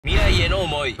の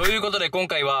思いということで、今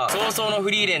回は葬送のフ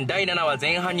リーレン第7話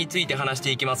前半について話し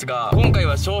ていきますが、今回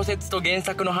は小説と原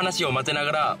作の話を混ぜな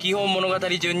がら基本物語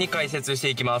順に解説して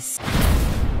いきます。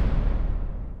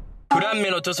フランメ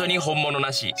の著書に本物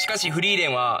なし。しかしフリーレ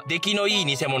ンは出来のいい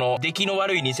偽物、出来の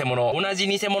悪い偽物、同じ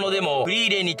偽物でもフリ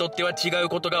ーレンにとっては違う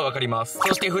ことがわかります。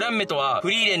そしてフランメとはフ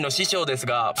リーレンの師匠です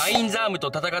が、アインザームと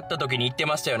戦った時に言って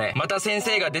ましたよね。また先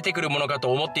生が出てくるものか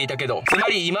と思っていたけど、つま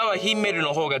り今はヒンメル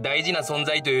の方が大事な存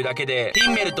在というだけで、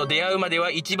ヒンメルと出会うまでは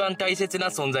一番大切な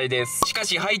存在です。しか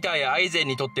しハイターやアイゼン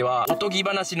にとってはおとぎ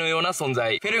話のような存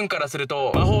在。フェルンからする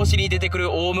と魔法史に出てく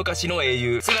る大昔の英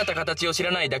雄。姿形を知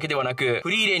らないだけではなく、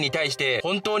フリーレンに対して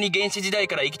本当に原始時代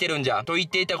から生きてるんじゃと言っ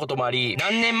ていたこともあり、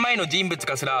何年前の人物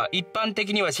かすら一般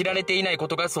的には知られていないこ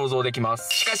とが想像できま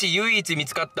す。しかし唯一見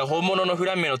つかった本物のフ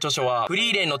ランメの著書はフ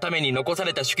リーレンのために残さ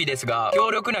れた手記ですが、強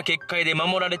力な結界で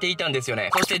守られていたんですよね。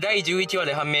そして第11話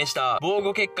で判明した防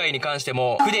護結界に関して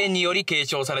も不伝により継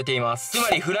承されています。つ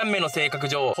まりフランメの性格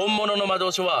上、本物の魔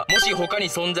導書はもし他に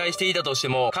存在していたとして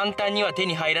も簡単には手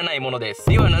に入らないものです。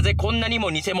ではなぜこんなに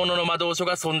も偽物の魔導書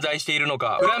が存在しているの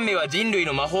か。フランメは人類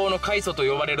の魔法の開祖と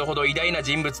呼ばれるほど偉大な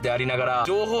人物でありながら、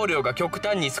情報量が極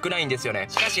端に少ないんですよね。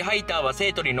しかしハイターは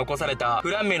生徒に残された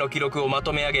フランメの記録をま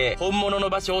とめ上げ、本物の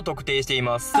場所を特定してい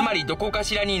ます。つまりどこか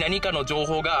しらに何かの情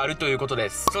報があるということで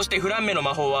す。そしてフランメの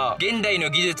魔法は現代の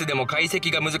技術でも解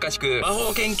析が難しく、魔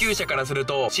法研究者からする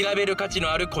と調べる価値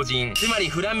のある個人。つまり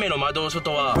フランメの魔導書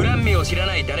とは、フランメを知ら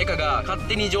ない誰かが勝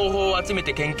手に情報を集め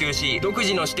て研究し、独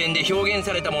自の視点で表現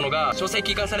されたものが書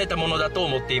籍化されたものだと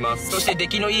思っています。そして出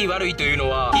来のいい悪いというの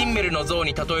はヒンメルの像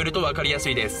に例えると分かりやす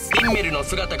いです。ヒンメルの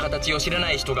姿形を知ら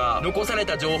ない人が残され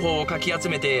た情報をかき集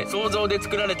めて想像で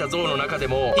作られた像の中で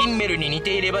も、ヒンメルに似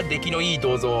ていれば出来のいい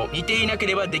銅像、似ていなけ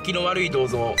れば出来の悪い銅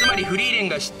像。つまりフリーレン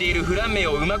が知っているフランメ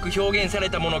をうまく表現され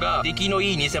たものが出来の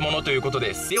いい偽物ということ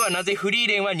です。ではなぜフリー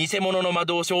レンは偽物の魔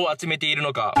導書を集めている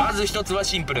のか。まず一つは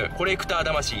シンプル、コレクター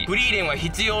魂。フリーレンは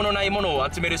必要のないものを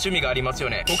集める趣味がありますよ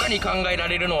ね。他に考えら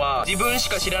れるのは、自分し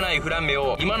か知らないフランメ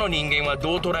を今の人間は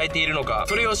どう捉えているのか、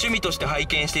それを趣味として拝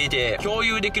見していて、共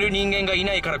有できる人間がい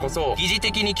ないからこそ疑似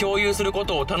的に共有するこ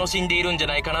とを楽しんでいるんじゃ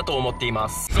ないかなと思っていま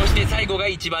す。そして最後が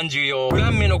一番重要、フラ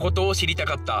ンメのことを知りた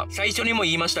かった。最初にも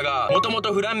言いましたが、もとも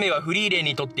とフランメはフリーレン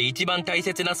にとって一番大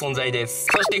切な存在です。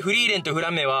そしてフリーレンとフラ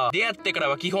ンメは出会ってから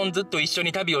は基本ずっと一緒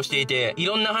に旅をしていて、い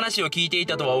ろんな話を聞いてい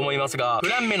たとは思いますが、フ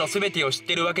ランメの全てを知っ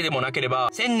てるわけでもなければ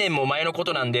1000年も前のこ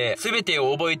となんで全て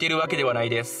を覚えているわけではない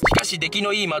です。しかし出来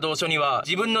のいい魔導書には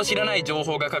自分の知らない情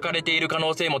報が書かれている可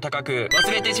能性も高く、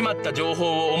忘れてしまった情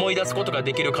報を思い出すことが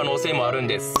できる可能性もあるん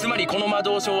です。つまりこの魔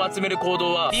導書を集める行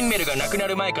動はヒンメルが亡くな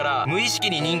る前から無意識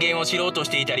に人間を知ろうとし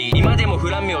ていたり、今でもフ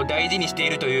ランメを大事にしてい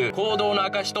るという行動の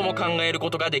証とも考えるこ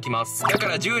とができます。だか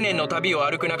ら10年の旅を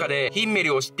歩く中でヒンメ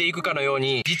ルを知っていくかのよう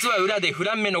に、実は裏でフ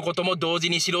ランメのことも同時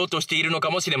に知ろうとしているのか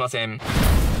もしれません。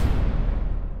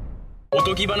お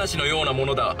とぎ話のようなも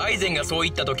のだ。アイゼンがそう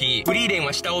言った時、フリーレン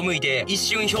は下を向いて一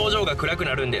瞬表情が暗く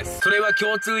なるんです。それは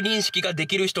共通認識がで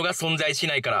きる人が存在し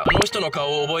ないから。あの人の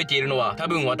顔を覚えているのは多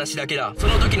分私だけだ。そ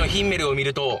の時のヒンメルを見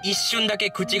ると一瞬だけ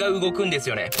口が動くんです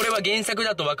よね。これは原作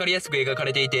だと分かりやすく描か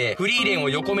れていて、フリーレンを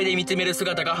横目で見つめる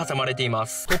姿が挟まれていま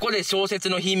す。ここで小説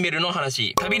のヒンメルの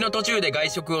話。旅の途中で外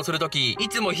食をする時、い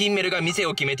つもヒンメルが店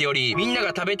を決めており、みんなが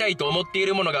食べたいと思ってい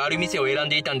るものがある店を選ん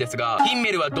でいたんですが、ヒン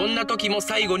メルはどんな時も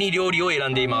最後に料理を選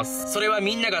んでいます。それは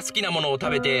みんなが好きなものを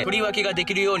食べて取り分けがで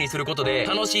きるようにすることで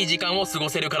楽しい時間を過ご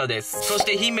せるからです。そし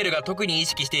てヒンメルが特に意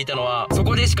識していたのは、そ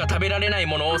こでしか食べられない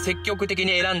ものを積極的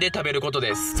に選んで食べること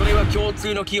です。それは共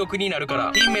通の記憶になるか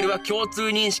ら。ヒンメルは共通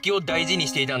認識を大事に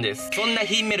していたんです。そんな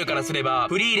ヒンメルからすれば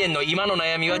フリーレンの今の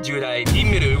悩みは重大。ヒン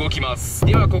メル動きます。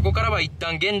ではここからは一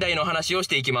旦現代の話をし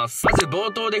ていきます。まず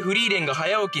冒頭でフリーレンが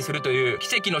早起きするという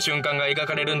奇跡の瞬間が描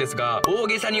かれるんですが、大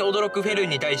げさに驚くフェル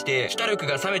ンに対してシュタルク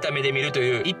が冷めた目で見ると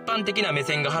いう一般的な目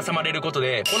線が挟まれること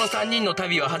で、この3人の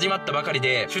旅は始まったばかり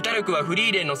で、シュタルクはフ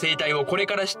リーレンの生態をこれ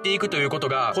から知っていくということ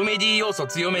がコメディ要素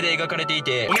強めで描かれてい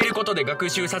て、褒めることで学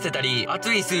習させたり、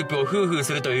熱いスープをフーフー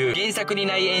するという原作に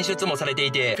ない演出もされて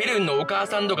いて、フェルンのお母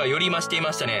さん度がより増してい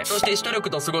ましたね。そしてシュタルク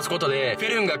と過ごすことでフェ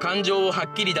ルンが感情をは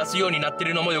っきり出すようになって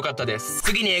るのも良かったです。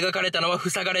次に描かれたのは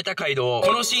塞がれた街道。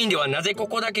このシーンではなぜこ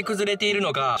こだけ崩れている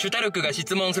のか、シュタルクが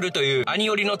質問するという兄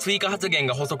寄りの追加発言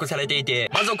が補足されていて、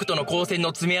魔族とのの光線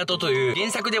の爪痕という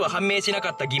原作では判明しなか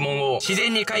った疑問を自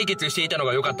然に解決していたの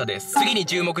が良かったです。次に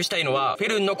注目したいのはフェ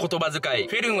ルンの言葉遣い。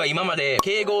フェルンは今まで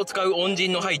敬語を使う恩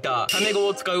人のハイター、タメ語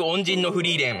を使う恩人のフ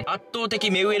リーレン、圧倒的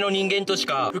目上の人間とし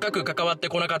か深く関わって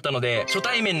こなかったので、初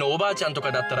対面のおばあちゃんと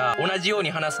かだったら同じよう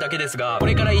に話すだけですが、こ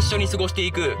れから一緒に過ごして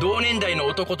いく同年代の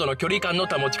男との距離感の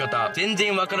保ち方、全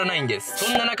然わからないんです。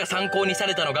そんな中参考にさ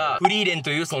れたのがフリーレン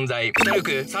という存在。シュタル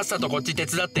ク、さっさとこっち手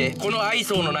伝って。この愛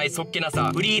想のないそっけな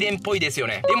さ、フリーレンっぽいですよ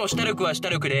ね。でもシュタルクはシュタ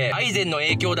ルクでアイゼンの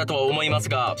影響だとは思います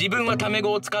が、自分はタメ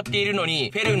語を使っているの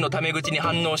にフェルンのタメ口に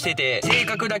反応してて、性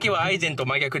格だけはアイゼンと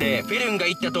真逆で、フェルンが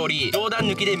言った通り冗談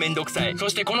抜きでめんどくさい。そ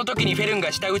してこの時にフェルン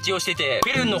が舌打ちをしてて、フ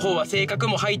ェルンの方は性格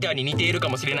もハイターに似ているか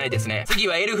もしれないですね。次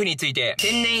はエルフについて。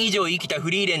1000年以上生きた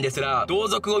フリーレンですら同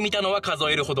族を見たのは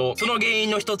数えるほど。その原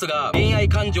因の一つが恋愛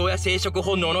感情や生殖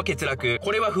本能の欠落。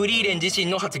これはフリーレン自身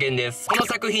の発言です。この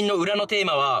作品の裏のテー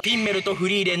マはフィンメルとフ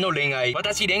リーレンの恋愛。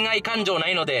私恋愛感情な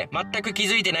いので全く気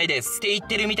づいてないですって言っ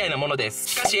てるみたいなものです。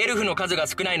しかしエルフの数が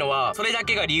少ないのはそれだ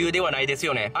けが理由ではないです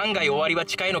よね。案外終わりは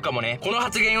近いのかもね。この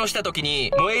発言をした時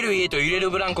に燃える家と揺れる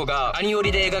ブランコがアニオ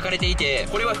リで描かれていて、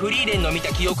これはフリーレンの見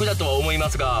た記憶だとは思いま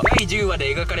すが、第10話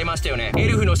で描かれましたよね。エ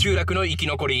ルフの集落の生き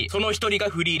残り、その一人が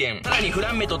フリーレン。さらにフ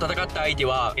ランメと戦った相手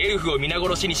はエルフを皆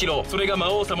殺しにしろ、それが魔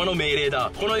王様の命令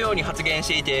だ、このように発言し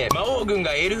ていて、魔王軍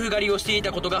がエルフ狩りをしてい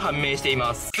たことが判明してい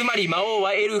ます。つまり魔王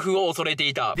はエルフを恐れて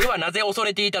いた。ではなぜ恐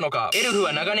れていたのか。エルフ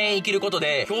は長年生きること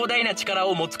で強大な力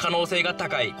を持つ可能性が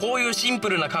高い。こういうシンプ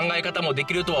ルな考え方もで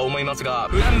きるとは思いますが、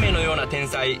フランメのような天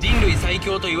才、人類最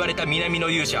強と言われた南の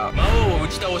勇者、魔王を打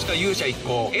ち倒した勇者一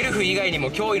行、エルフ以外に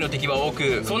も脅威の敵は多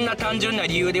く、そんな単純な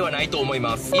理由ではないと思い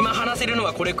ます。今話せるの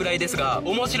はこれくらいですが、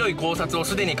面白い考察を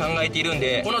すでに考えているん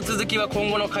で、この続きは今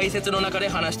後の解説の中で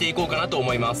話していこうかなと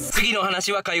思います。次の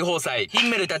話は解放祭。ヒン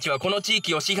メルたちはこの地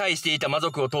域を支配していた魔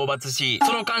族を討伐し、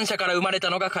その感謝から生まれた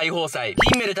のが解放祭。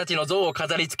ヒンメルたちの像を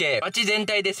飾り付け、街全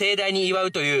体で盛大に祝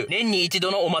うという年に一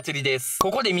度のお祭りです。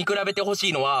ここで見比べてほし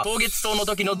いのは、蒼月草の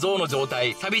時の像の状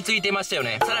態。錆びついてましたよ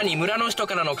ね。さらに村の人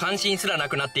からの関心すらな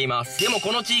くなっています。でも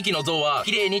この地域の像は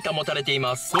綺麗に保たれてい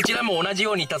ます。こちらも同じ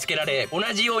ように助けられ、同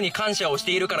じように感謝をし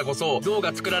ているからこそ像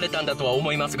が作られたんだとは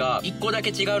思いますが、一個だけ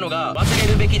違うのが忘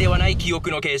れるべきではない記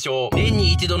憶の継承。年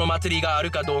に一度の祭りがあ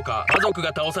るかどうか。魔族が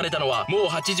倒されたのはもう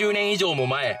80年以上も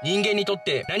前。人間にとっ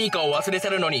て何かを忘れ去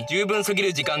るのに十分すぎ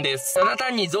る時間です。ただ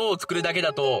単に像を作るだけ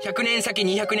だと100年先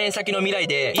200年先の未来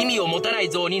で意味を持たない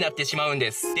像になってしまうん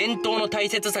です。伝統の大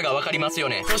切さがわかりますよ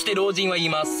ね。そして老人は言い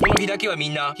ます。この日だけはみ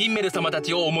んなヒンメル様た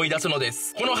ちを思い出すので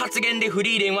す。この発言でフ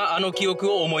リーレンはあの記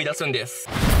憶を思い出すんです。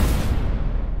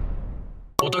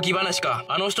おとぎ話か。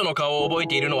あの人の顔を覚え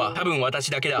ているのは多分私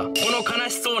だけだ。この悲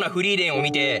しそうなフリーレンを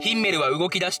見てヒンメルは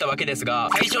動き出したわけですが、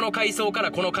最初の階層か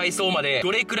らこの階層までど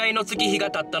れくらいの月日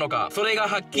が経ったのか、それが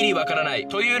はっきりわからない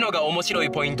というのが面白い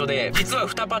ポイントで、実は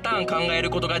2パターン考える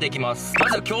ことができます。ま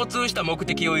ず共通した目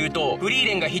的を言うと、フリー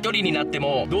レンが一人になって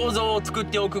も銅像を作っ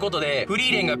ておくことでフリ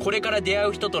ーレンがこれから出会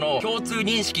う人との共通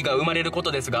認識が生まれるこ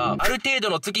とですが、ある程度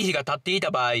の月日が経ってい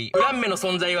た場合、フランメの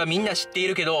存在はみんな知ってい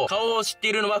るけど顔を知って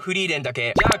いるのはフリーレンだ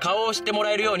け。じゃあ顔を知っても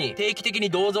らえるように定期的に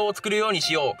銅像を作るように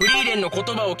しよう。フリーレンの言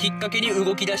葉をきっかけに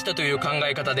動き出したという考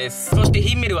え方です。そして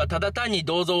ヒンメルはただ単に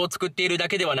銅像を作っているだ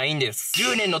けではないんです。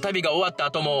10年の旅が終わった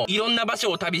後もいろんな場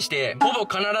所を旅してほぼ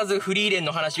必ずフリーレン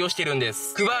の話をしてるんで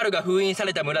す。クバールが封印さ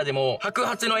れた村でも白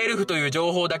髪のエルフという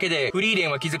情報だけでフリーレ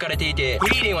ンは気づかれていて、フ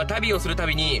リーレンは旅をするた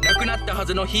びに亡くなったは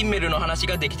ずのヒンメルの話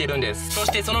ができてるんです。そ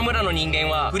してその村の人間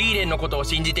はフリーレンのことを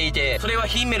信じていて、それは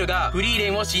ヒンメルがフリーレ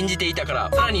ンを信じていたから。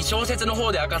さらに小説の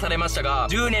方で明かされましたが、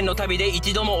10年の旅で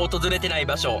一度も訪れてない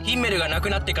場所、ヒンメルが亡く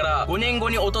なってから5年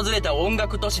後に訪れた音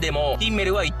楽都市でもヒンメ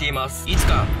ルは言っています。いつ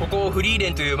かここをフリーレ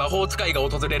ンという魔法使いが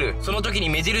訪れる。その時に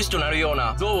目印となるよう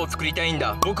な像を作りたいん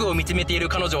だ。僕を見つめている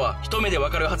彼女は一目でわ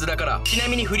かるはずだから。ちな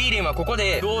みにフリーレンはここ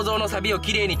で銅像の錆を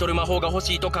きれいに取る魔法が欲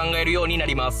しいと考えるようにな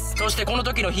ります。そしてこの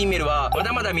時のヒンメルはま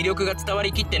だまだ魅力が伝わ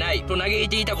りきってないと嘆い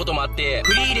ていたこともあって、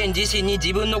フリーレン自身に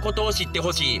自分のことを知って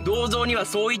ほしい。銅像には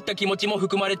そういった気持ちも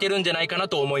含まれてるんじゃないかな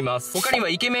と思います。他には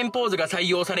イケメンポーズが採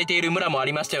用されている村もあ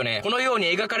りましたよね。このように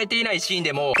描かれていないシーン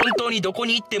でも本当にどこ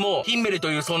に行ってもヒンメルと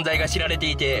いう存在が知られて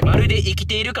いて、まるで生き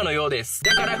ているかのようです。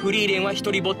だからフリーレンは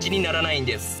一人ぼっちにならないん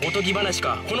です。おとぎ話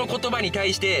か。この言葉に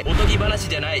対しておとぎ話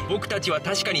じゃない、僕たちは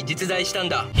確かに実在したん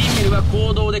だ。ヒンメルは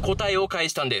行動で答えを返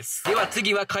したんです。では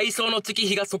次は階層の月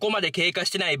日がそこまで経過し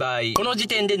てない場合、この時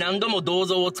点で何度も銅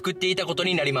像を作っていたこと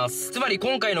になります。つまり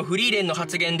今回のフリーレンの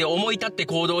発言で思い立って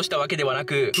行動したわけではな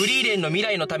く、フリーレンンの未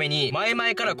来のために前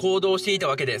々から行動していた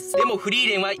わけです。でもフリー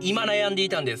レンは今悩んでい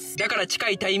たんです。だから近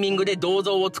いタイミングで銅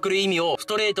像を作る意味をス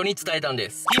トレートに伝えたんで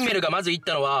す。ヒンメルがまず言っ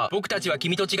たのは、僕たちは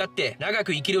君と違って長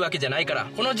く生きるわけじゃないから。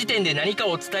この時点で何か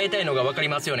を伝えたいのがわかり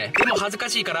ますよね。でも恥ずか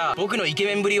しいから僕のイケ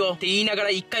メンぶりをって言いながら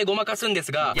一回ごまかすんで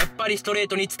すが、やっぱりストレー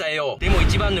トに伝えよう。でも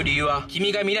一番の理由は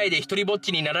君が未来で一人ぼっ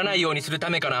ちにならないようにするた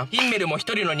めかな。ヒンメルも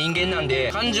一人の人間なん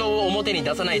で感情を表に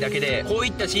出さないだけで、こうい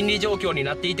った心理状況に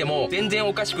なっていても全然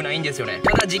おかしくないんですよね。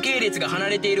ただ時系列が離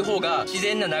れている方が自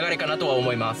然な流れかなとは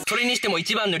思います。それにしても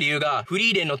一番の理由がフ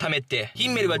リーレンのためって、ヒ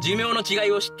ンメルは寿命の違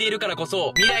いを知っているからこ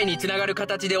そ未来に繋がる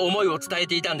形で思いを伝え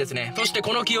ていたんですね。そして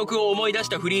この記憶を思い出し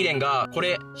たフリーレンが、こ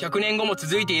れ100年後も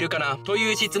続いているかなと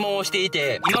いう質問をしてい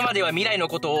て、今までは未来の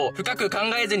ことを深く考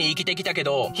えずに生きてきたけ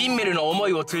ど、ヒンメルの思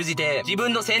いを通じて自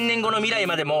分の1000年後の未来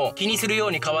までも気にするよ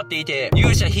うに変わっていて、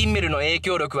勇者ヒンメルの影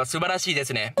響力は素晴らしいで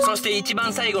すね。そして一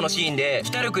番最後のシーンでシ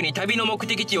ュタルクに旅の目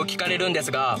的地を聞かれるんで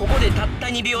すが、ここでたった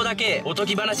2秒だけおと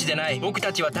ぎ話じゃない、僕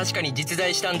たちは確かに実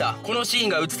在したんだ、このシーン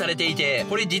が映されていて、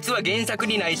これ実は原作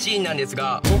にないシーンなんです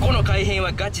が、ここの改変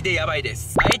はガチでヤバいで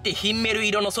す。あえてヒンメル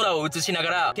色の空を映しなが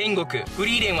ら天国、フ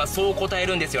リーレンはそう答え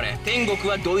るんですよね。天国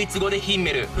はドイツ語でヒン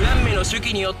メル、フランメの手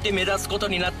記によって目指すこと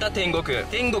になった天国。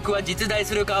天国は実在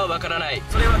するかはわからない。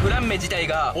それはフランメ自体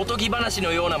がおとぎ話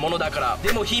のようなものだから。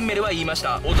でもヒンメルは言いまし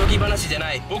た。おとぎ話じゃ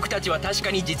ない、僕たちは確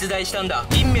かに実在したんだ。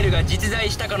ヒンメルが実在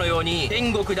したかのように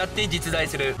天国だって実在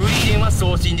する。フリーレンは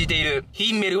そう信じている。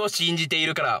ヒンメルを信じてい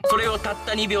るから。それをたっ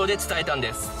た2秒で伝えたん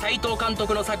です。斉藤監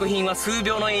督の作品は数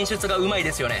秒の演出がうまい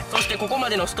ですよね。そしてここま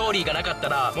でのストーリーがなかった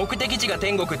ら、目的地が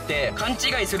天国って勘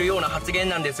違いするような発言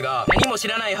なんですが、何も知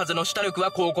らないはずのシュタルク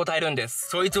はこう答えるんです。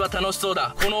そいつは楽しそう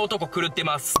だ。この男狂って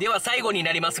ます。では最後に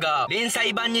なりますが、連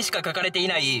載版にしか書かれてい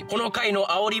ないこの回の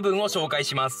煽り文を紹介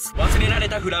します。忘れられ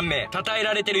たフランメ、称え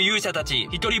られてる勇者たち、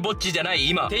一人ぼっちじゃない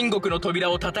今、天国の扉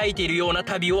を叩いているような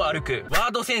旅を歩く。ワ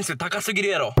ードセンス高すぎる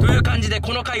やろ。という感じで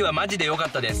この回はマジで良か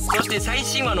ったです。そして最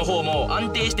新話の方も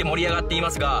安定して盛り上がってい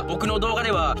ますが、僕の動画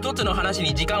では一つの話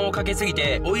に時間をかけすぎ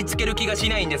て追いつける気がし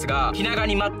ないんですが、気長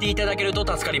に待っていただけると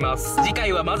助かります。次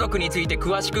回は魔族について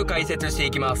詳しく解説して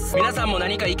いきます。皆さんも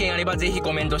何か意見あればぜひ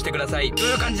コメントしてください。と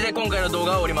いう感じで今回の動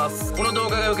画は終わります。この動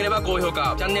画が良ければ高評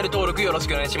価、チャンネル登録よろし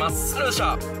くお願いします。ありがとうご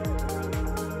ざいました。